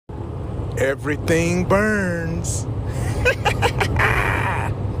Everything burns.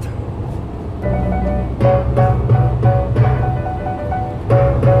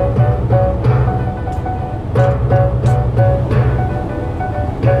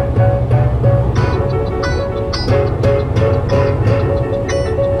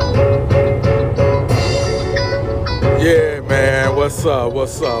 Yeah, man. What's up?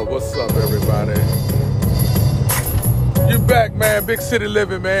 What's up? What's up, everybody? You back, man. Big City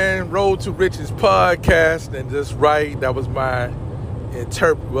Living, man. Road to Riches podcast. And just right, that was my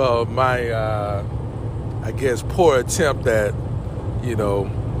I guess, poor attempt at, me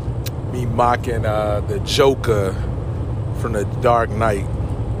mocking the Joker from The Dark Knight.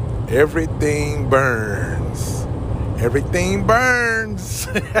 Everything burns. Everything burns.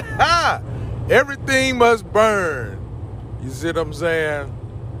 Everything must burn. You see what I'm saying?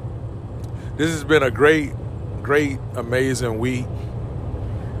 This has been a great, amazing week.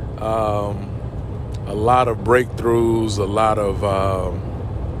 A lot of breakthroughs, a lot of,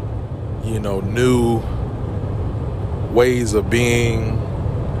 new ways of being,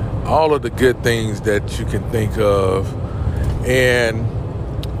 all of the good things that you can think of. And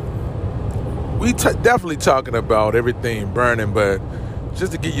we definitely talking about everything burning, but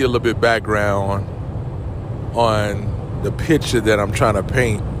just to give you a little bit of background on the picture that I'm trying to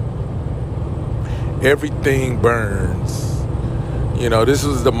paint, everything burns. This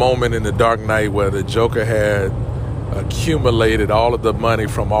was the moment in The Dark Knight where the Joker had accumulated all of the money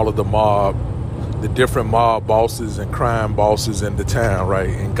from all of the different mob bosses and crime bosses in the town, right,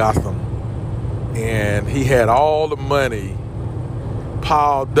 in Gotham. And he had all the money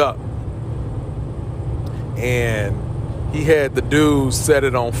piled up. And he had the dude set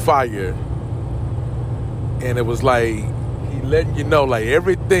it on fire. And it was like, he letting you know, like,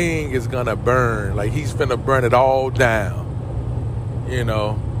 everything is gonna burn. Like, he's finna burn it all down.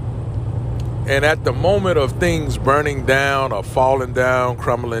 And at the moment of things burning down or falling down,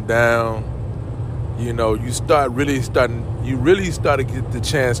 crumbling down, you really start to get the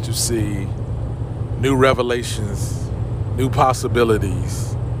chance to see new revelations, new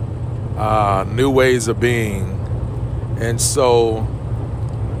possibilities, new ways of being. And so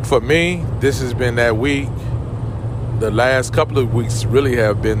for me, this has been that week. The last couple of weeks really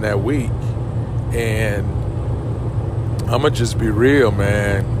have been that week. And I'm going to just be real,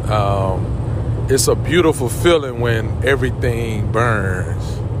 man. It's a beautiful feeling when everything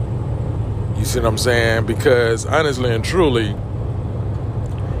burns. You see what I'm saying? Because honestly and truly,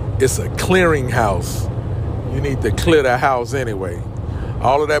 it's a clearinghouse. You need to clear the house anyway.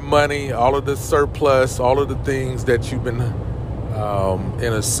 All of that money, all of the surplus, all of the things that you've been,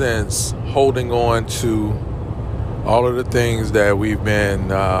 in a sense, holding on to, all of the things that we've been,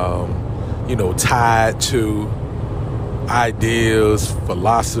 tied to, ideas,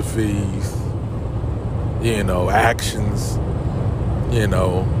 philosophies, actions,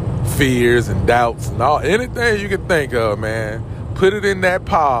 fears and doubts and anything you can think of, man. Put it in that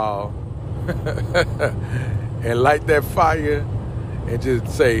pile and light that fire and just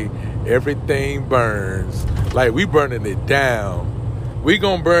say, everything burns. Like, we burning it down. We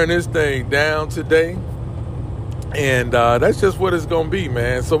gonna burn this thing down today. And that's just what it's gonna be,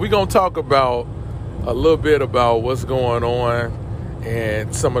 man. So we gonna talk about a little bit about what's going on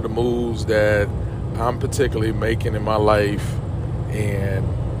and some of the moves that I'm particularly making in my life, and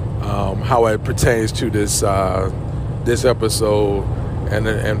how it pertains to this episode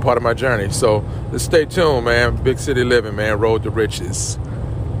and part of my journey. So let's stay tuned, man. Big City Living, man. Road to Riches.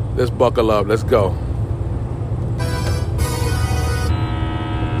 Let's buckle up. Let's go.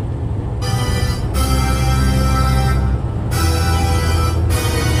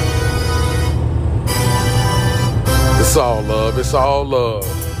 It's all love. It's all love.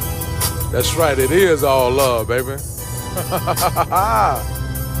 That's right. It is all love, baby.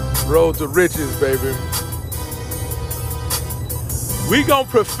 Road to Riches, baby. We gonna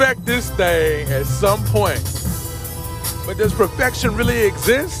perfect this thing at some point. But does perfection really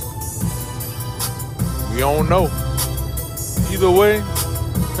exist? We don't know. Either way,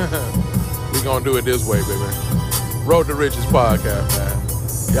 we gonna do it this way, baby. Road to Riches podcast,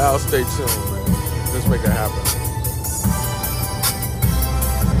 man. Y'all stay tuned, man. Let's make it happen.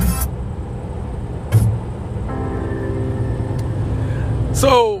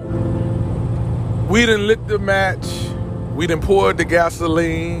 So, we done lit the match, we done poured the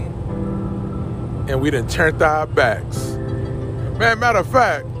gasoline, and we done turned our backs. Man, matter of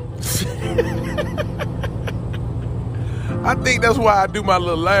fact, I think that's why I do my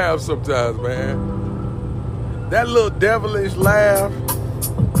little laugh sometimes, man. That little devilish laugh,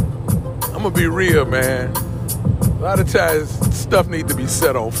 I'm gonna be real, man. lot of times stuff needs to be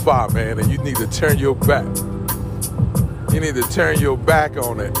set on fire, man, and you need to turn your back. You need to turn your back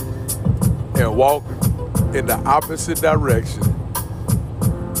on it and walk in the opposite direction.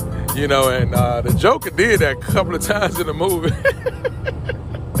 You know, and the Joker did that a couple of times in the movie.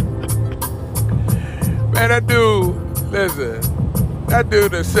 Man, that dude, listen, that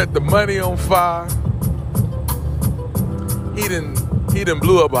dude done set the money on fire. He done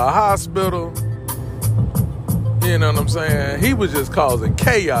blew up a hospital. You know what I'm saying? He was just causing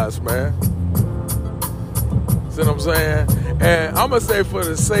chaos, man. See what I'm saying? And I'm going to say for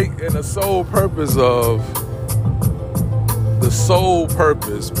the sake and the sole purpose of,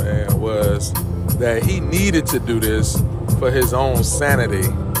 man, was that he needed to do this for his own sanity.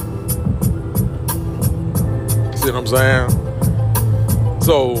 See what I'm saying?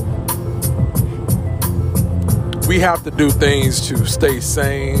 So, we have to do things to stay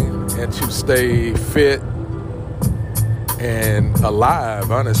sane and to stay fit and alive,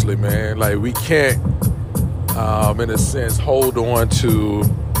 honestly, man. Like, we can't, in a sense, hold on to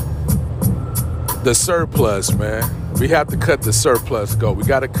the surplus, man. We have to cut the surplus go. We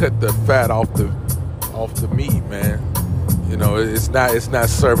got to cut the fat off the meat, man. You know, it's not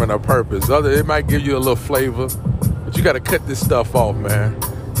serving a purpose. It might give you a little flavor, but you got to cut this stuff off, man.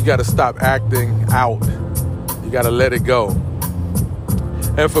 You got to stop acting out. You got to let it go.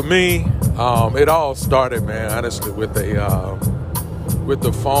 And for me, it all started, man, honestly, with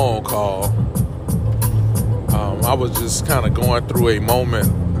the phone call. I was just kind of going through a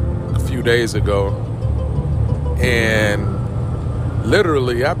moment a few days ago, and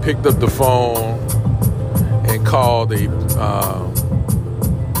literally I picked up the phone and called a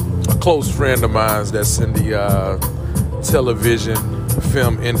close friend of mine that's in the television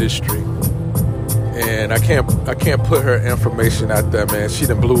film industry, and I can't put her information out there, man. She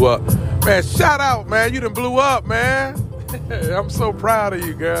done blew up, man. Shout out, man. You done blew up, man. I'm so proud of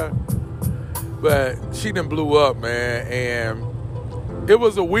you, girl. But she done blew up, man, and it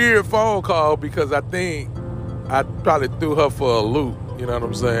was a weird phone call because I think I probably threw her for a loop, you know what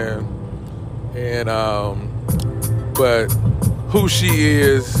I'm saying? And but who she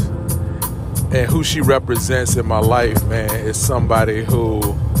is and who she represents in my life, man, is somebody who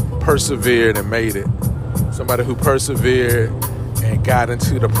persevered and made it. Somebody who persevered and got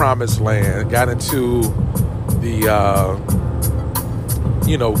into the promised land, got into the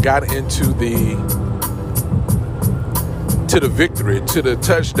got into the victory, to the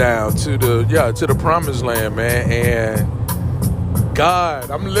touchdown, to the promised land, man. And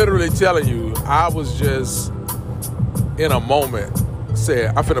God, I'm literally telling you, I was just in a moment,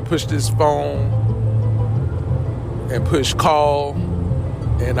 said, I'm finna push this phone and push call,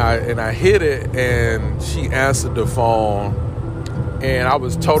 and I hit it, and she answered the phone, and I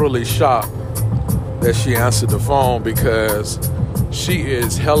was totally shocked that she answered the phone because she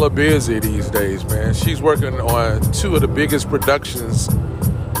is hella busy these days, man. She's working on 2 of the biggest productions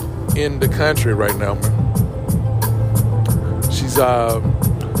in the country right now, man. She's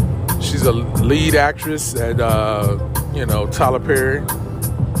a lead actress at Tyler Perry,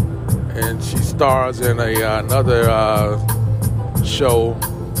 and she stars in another show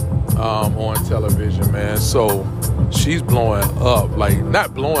on television, man. So she's blowing up, like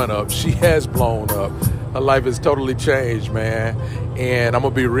not blowing up. She has blown up. Her life has totally changed, man. And I'm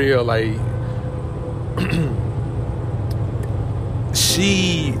gonna be real, like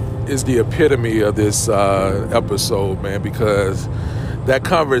she is the epitome of this episode, man, because that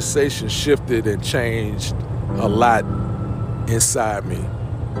conversation shifted and changed a lot inside me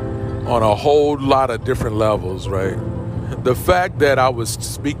on a whole lot of different levels, right? The fact that I was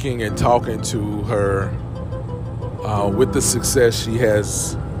speaking and talking to her with the success she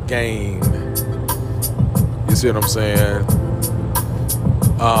has gained, you see what I'm saying?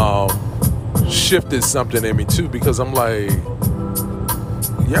 Shifted something in me too, because I'm like,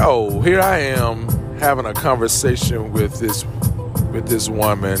 yo, here I am having a conversation with this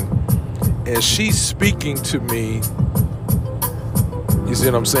woman, and she's speaking to me. You see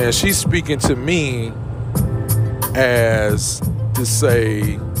what I'm saying? She's speaking to me as to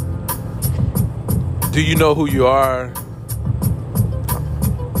say, do you know who you are?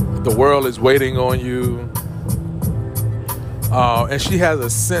 The world is waiting on you. And she has a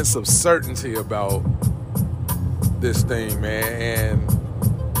sense of certainty about this thing, man. And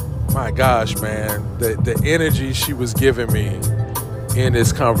my gosh, man, the energy she was giving me in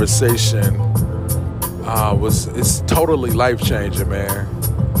this conversation it's totally life-changing, man.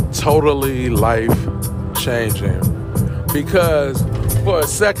 Totally life-changing. Because for a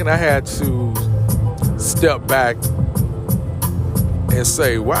second I had to step back and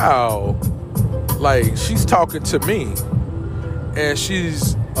say, wow, like she's talking to me and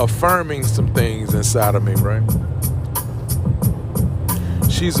she's affirming some things inside of me, right?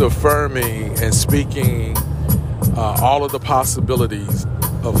 She's affirming and speaking all of the possibilities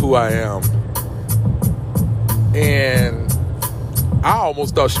of who I am. And I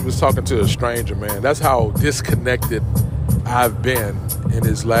almost thought she was talking to a stranger, man. That's how disconnected I've been in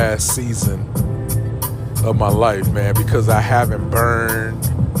this last season of my life, man, because I haven't burned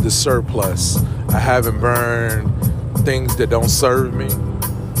the surplus. I haven't burned things that don't serve me.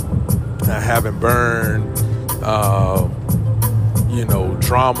 I haven't burned,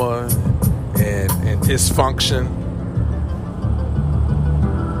 drama and dysfunction.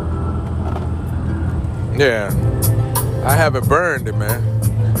 Yeah, I haven't burned it, man.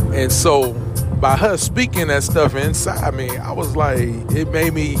 And so by her speaking that stuff inside me, I was like, it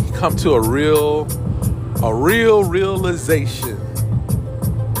made me come to a real realization.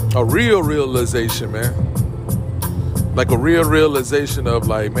 A real realization, man. Like a real realization of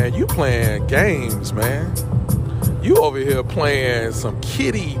like, man, you playing games, man. You over here playing some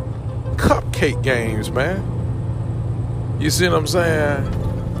kiddie cupcake games, man. You see what I'm saying?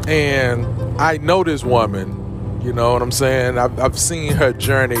 And I know this woman, you know what I'm saying? I've seen her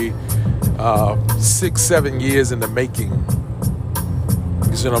journey 6-7 years in the making.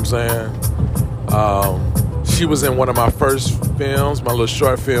 You see what I'm saying? She was in one of my first films, my little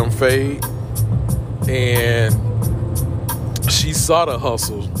short film, Fade. And she saw the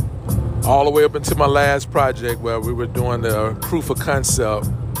hustle all the way up into my last project where we were doing the proof of concept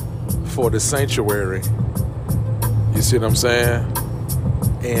for the Sanctuary. You see what I'm saying?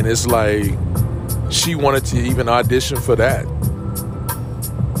 And it's like she wanted to even audition for that.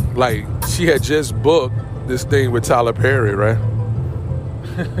 Like she had just booked this thing with Tyler Perry, right?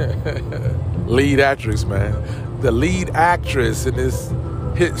 Lead actress, man. The lead actress in this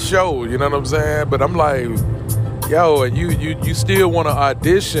hit show, you know what I'm saying? But I'm like, yo, and you still want to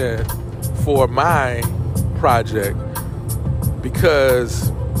audition for my project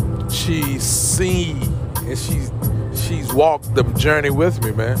because she's seen and she's walked the journey with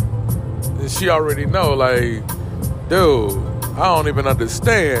me, man. And she already know, like, dude, I don't even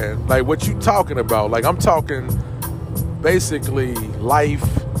understand like what you talking about. Like I'm talking basically life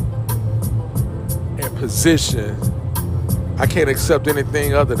and position. I can't accept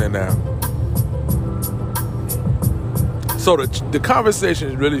anything other than that. So the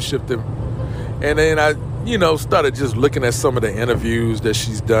conversation really shifted. And then I, started just looking at some of the interviews that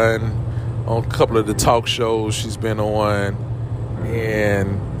she's done on a couple of the talk shows she's been on.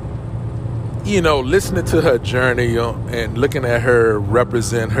 And, listening to her journey and looking at her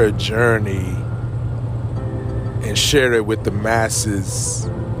represent her journey and share it with the masses.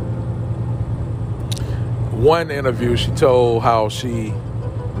 One interview, she told how she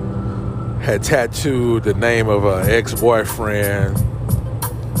had tattooed the name of her ex-boyfriend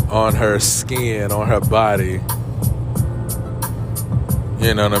on her skin, on her body.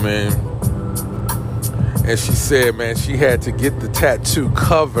 You know what I mean? And she said, man, she had to get the tattoo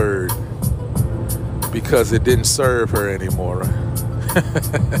covered because it didn't serve her anymore.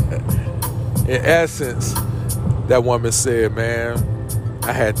 In essence, that woman said, man,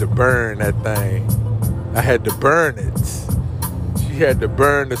 I had to burn that thing. I had to burn it. She had to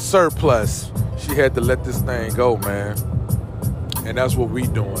burn the surplus. She had to let this thing go, man. And that's what we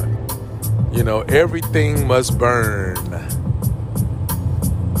doing. Everything must burn.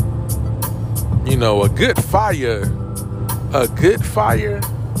 A good fire,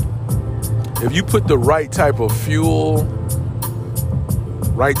 if you put the right type of fuel,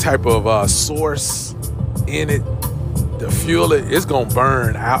 right type of source in it, to fuel it, it's gonna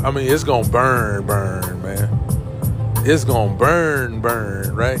burn out. I mean, it's gonna burn, man. It's gonna burn,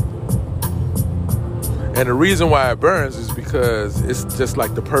 right? And the reason why it burns is because it's just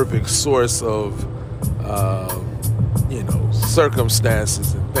like the perfect source of,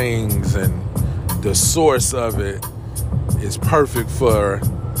 circumstances and things, and the source of it is perfect for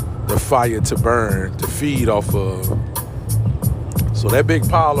the fire to burn, to feed off of. So that big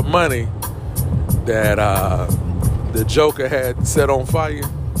pile of money that the Joker had set on fire,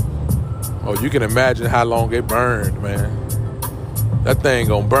 you can imagine how long it burned, man. That thing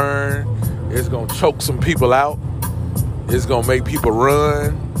gonna burn. It's gonna choke some people out. It's gonna make people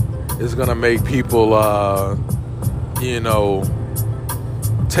run. It's gonna make people,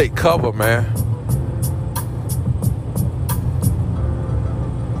 take cover, man.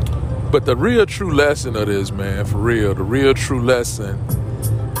 But the real true lesson of this, man, for real, the real true lesson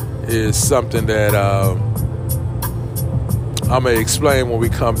is something that I'm going to explain when we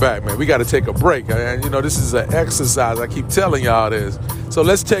come back, man. We got to take a break. And, this is an exercise. I keep telling y'all this. So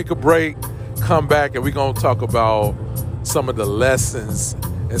let's take a break. come back and we're going to talk about some of the lessons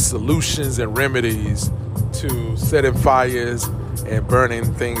and solutions and remedies to setting fires and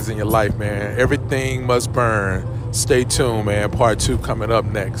burning things in your life, man. Everything must burn. Stay tuned, man. Part 2 coming up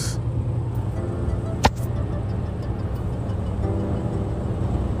next.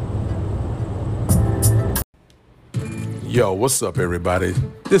 Yo, what's up, everybody?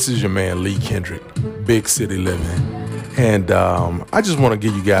 This is your man, Lee Kendrick, Big City Living. And I just want to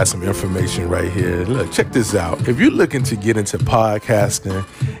give you guys some information right here. Look, check this out. If you're looking to get into podcasting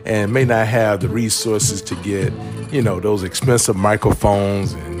and may not have the resources to get, those expensive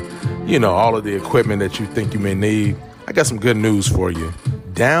microphones and, all of the equipment that you think you may need, I got some good news for you.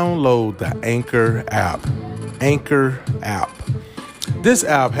 Download the Anchor app. Anchor app. This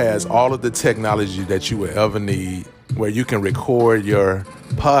app has all of the technology that you would ever need, where you can record your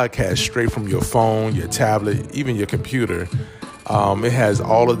podcast straight from your phone, your tablet, even your computer. It has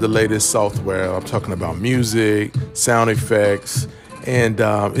all of the latest software. I'm talking about music, sound effects, and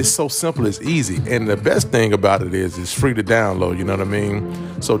it's so simple, it's easy. And the best thing about it is it's free to download, you know what I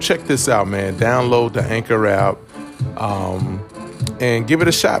mean? So check this out, man. Download the Anchor app and give it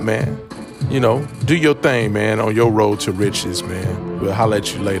a shot, man. Do your thing, man, on your road to riches, man. We'll holler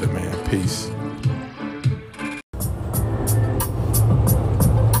at you later, man. Peace.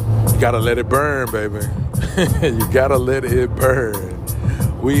 Gotta let it burn, baby. You gotta let it burn.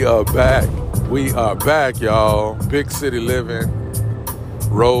 We are back, y'all. Big City Living,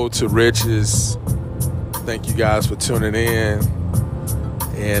 road to riches. Thank you guys for tuning in.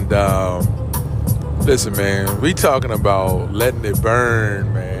 And listen, man, we talking about letting it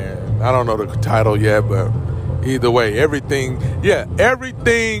burn, man. I don't know the title yet, but either way, everything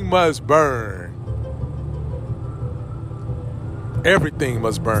must burn. Everything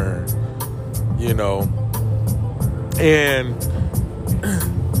must burn, and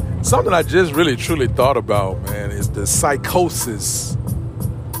something I just really truly thought about, man, is the psychosis,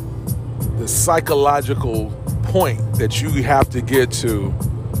 the psychological point that you have to get to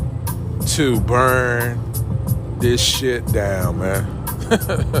burn this shit down, man.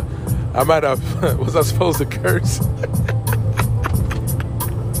 Was I supposed to curse?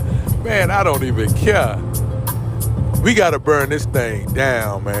 Man, I don't even care. We got to burn this thing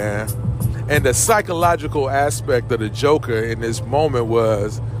down, man. And the psychological aspect of the Joker in this moment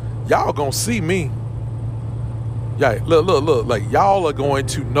was, y'all gonna see me. Yeah, look. Like, y'all are going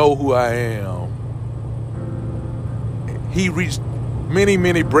to know who I am. He reached many,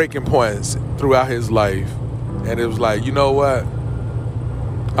 many breaking points throughout his life. And it was like, you know what?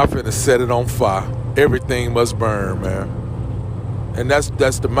 I'm finna set it on fire. Everything must burn, man. And that's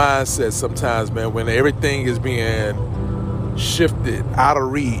the mindset sometimes, man, when everything is being shifted, out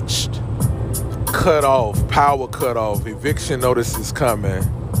of reach, cut off, power cut off, eviction notices coming.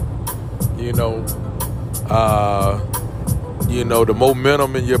 The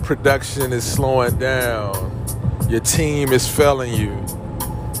momentum in your production is slowing down. Your team is failing you.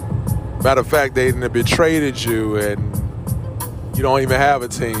 Matter of fact, they betrayed you, and you don't even have a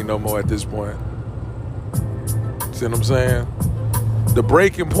team no more at this point. See what I'm saying? The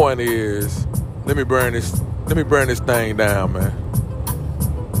breaking point is, let me burn this thing down, man.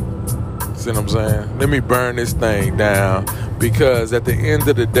 See what I'm saying? Let me burn this thing down, because at the end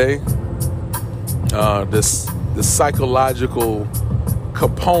of the day, the psychological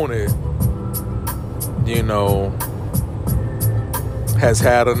component, has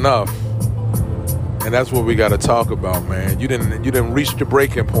had enough. And that's what we got to talk about, man. You didn't reach the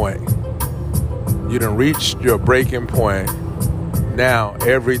breaking point. You didn't reach your breaking point. Now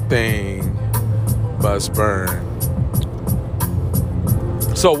everything must burn.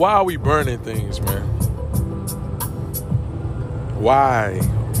 So why are we burning things, man? Why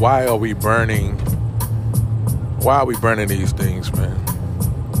are we burning? Why are we burning these things, man?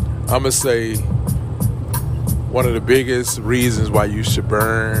 I'm gonna say one of the biggest reasons why you should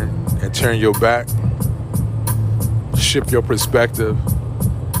burn and turn your back, shift your perspective,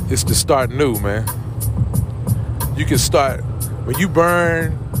 is to start new, man. You can start when you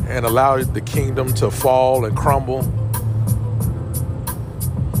burn and allow the kingdom to fall and crumble.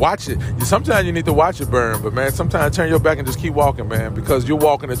 Watch it. Sometimes you need to watch it burn, but man, sometimes turn your back and just keep walking, man, because you're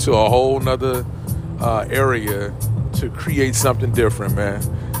walking into a whole nother area to create something different, man.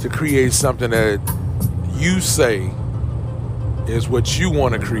 To create something that you say is what you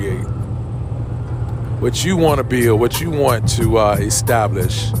want to create, what you want to build, what you want to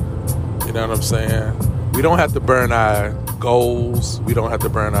establish. You know what I'm saying? We don't have to burn our goals. We don't have to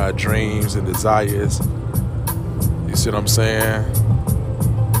burn our dreams and desires. You see what I'm saying?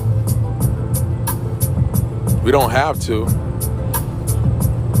 We don't have to.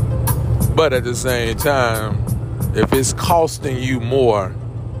 But at the same time, if it's costing you more,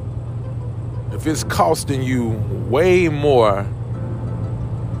 if it's costing you way more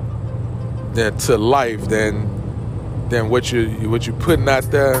than to life than what you putting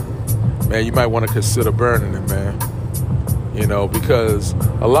out there, man, you might want to consider burning it, man. You know, because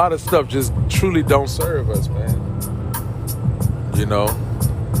a lot of stuff just truly don't serve us, man. You know,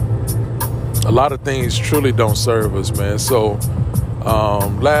 a lot of things truly don't serve us, man. So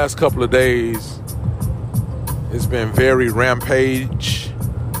last couple of days, it's been very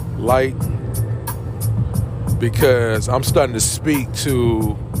rampage-like, because I'm starting to speak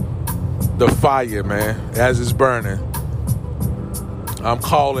to the fire, man, as it's burning. I'm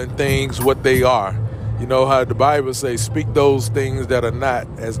calling things what they are. You know how the Bible says, speak those things that are not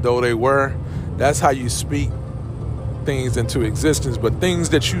as though they were. That's how you speak things into existence. But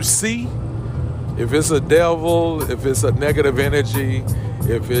things that you see, if it's a devil, if it's a negative energy,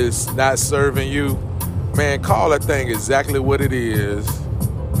 if it's not serving you, man, call that thing exactly what it is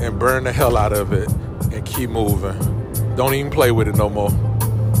and burn the hell out of it and keep moving. Don't even play with it no more.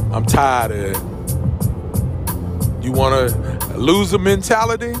 I'm tired of it. You want to lose a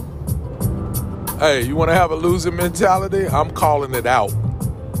mentality? Hey, you want to have a losing mentality? I'm calling it out.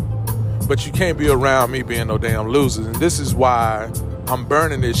 But you can't be around me being no damn losers. And this is why I'm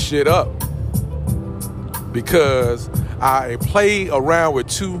burning this shit up. Because I play around with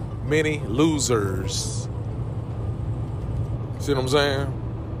too many losers. See what I'm saying?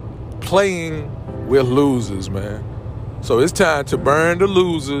 Playing with losers, man. So it's time to burn the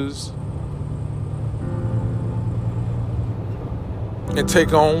losers and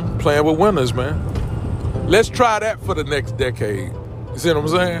take on playing with winners, man. Let's try that for the next decade. You see what I'm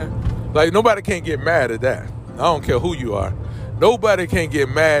saying? Like, nobody can get mad at that. I don't care who you are. Nobody can get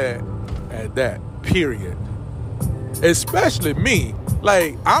mad at that, period. Especially me.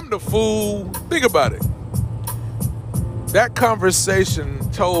 Like, I'm the fool. Think about it. That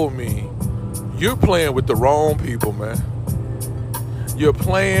conversation told me you're playing with the wrong people, man. You're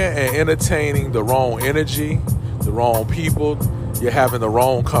playing and entertaining the wrong energy, the wrong people. You're having the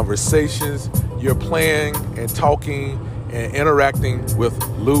wrong conversations. You're playing and talking and interacting with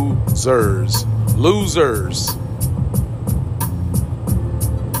losers. Losers.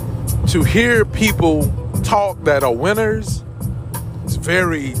 To hear people talk that are winners, it's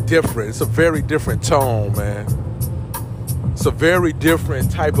very different. It's a very different tone, man. It's a very different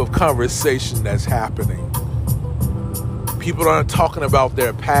type of conversation that's happening. People aren't talking about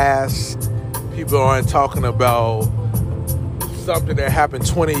their past. People aren't talking about something that happened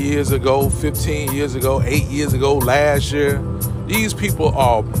 20 years ago, 15 years ago, 8 years ago, last year. These people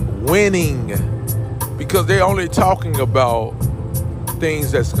are winning because they're only talking about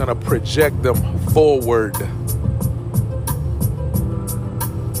things that's going to project them forward.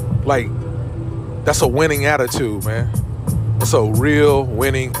 Like, that's a winning attitude, man. That's a real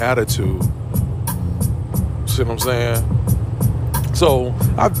winning attitude. See what I'm saying? So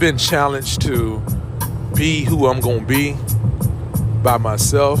I've been challenged to be who I'm going to be by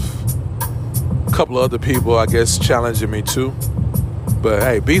myself. A couple of other people, I guess, challenging me too. But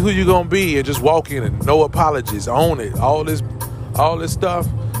hey, be who you're going to be and just walk in and no apologies. Own it. All this stuff.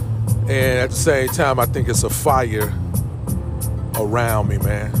 And at the same time, I think it's a fire around me,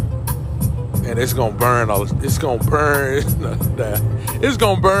 man. And it's going to burn. It's going to burn. It's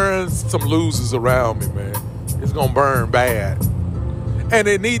going to burn some losers around me, man. It's going to burn bad. And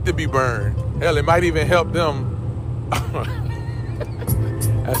it need to be burned. Hell, it might even help them.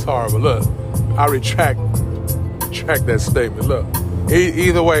 That's horrible. Look, I retract that statement. Look,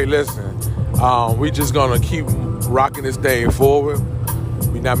 either way, listen. We just going to keep rocking this thing forward.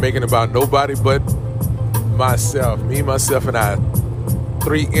 We're not making it about nobody but myself. Me, myself, and I.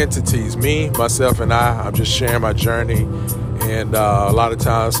 3 entities, me, myself, and I. I'm just sharing my journey, and a lot of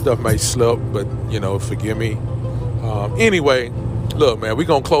times stuff may slip, but forgive me. Anyway, look, man, we're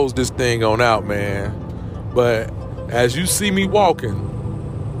gonna close this thing on out, man. But as you see me walking,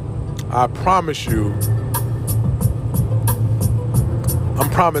 I promise you, I'm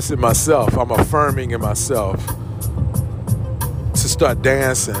promising myself, I'm affirming in myself to start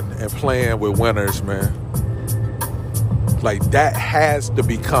dancing and playing with winners, man. Like, that has to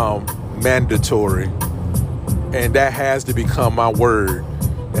become mandatory. And that has to become my word.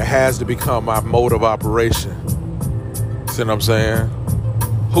 That has to become my mode of operation. See what I'm saying?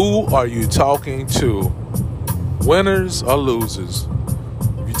 Who are you talking to? Winners or losers?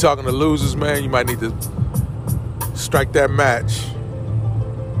 If you're talking to losers, man, you might need to strike that match.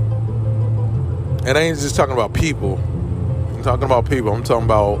 And I ain't just talking about people. I'm talking about people. I'm talking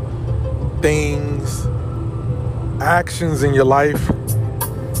about things, actions in your life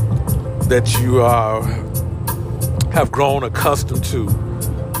that you have grown accustomed to,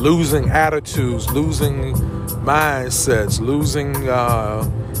 losing attitudes, losing mindsets, losing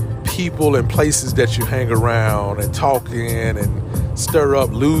people and places that you hang around and talk in and stir up,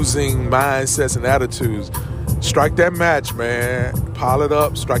 losing mindsets and attitudes. Strike that match, man. Pile it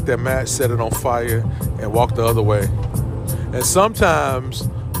up, strike that match, set it on fire, and walk the other way. And sometimes,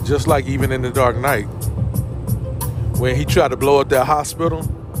 just like even in The Dark Knight, when he tried to blow up that hospital,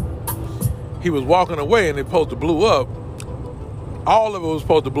 he was walking away and it supposed to blow up. All of it was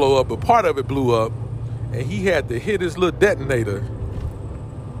supposed to blow up, but part of it blew up, and he had to hit his little detonator.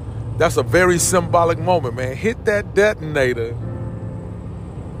 That's a very symbolic moment, man. Hit that detonator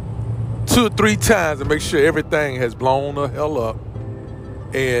 2 or 3 times and make sure everything has blown the hell up,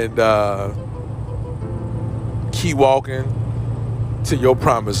 and keep walking to your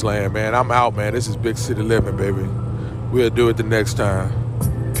promised land, man. I'm out, man. This is Big City Living, baby. We'll do it the next time.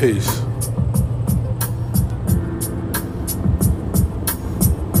 Peace.